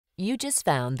You just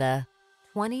found the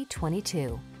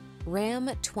 2022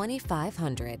 Ram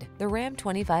 2500. The Ram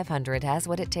 2500 has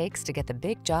what it takes to get the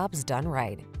big jobs done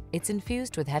right. It's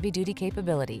infused with heavy-duty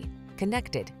capability,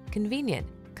 connected, convenient,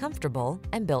 comfortable,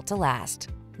 and built to last.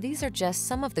 These are just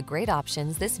some of the great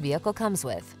options this vehicle comes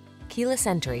with: keyless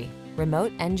entry,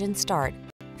 remote engine start,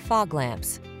 fog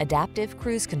lamps, adaptive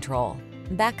cruise control,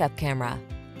 backup camera,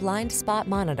 blind spot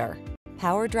monitor,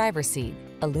 power driver seat,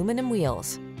 aluminum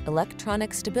wheels,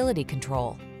 electronic stability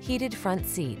control, heated front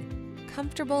seat.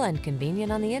 Comfortable and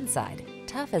convenient on the inside,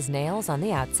 tough as nails on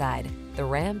the outside. The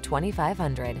Ram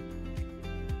 2500.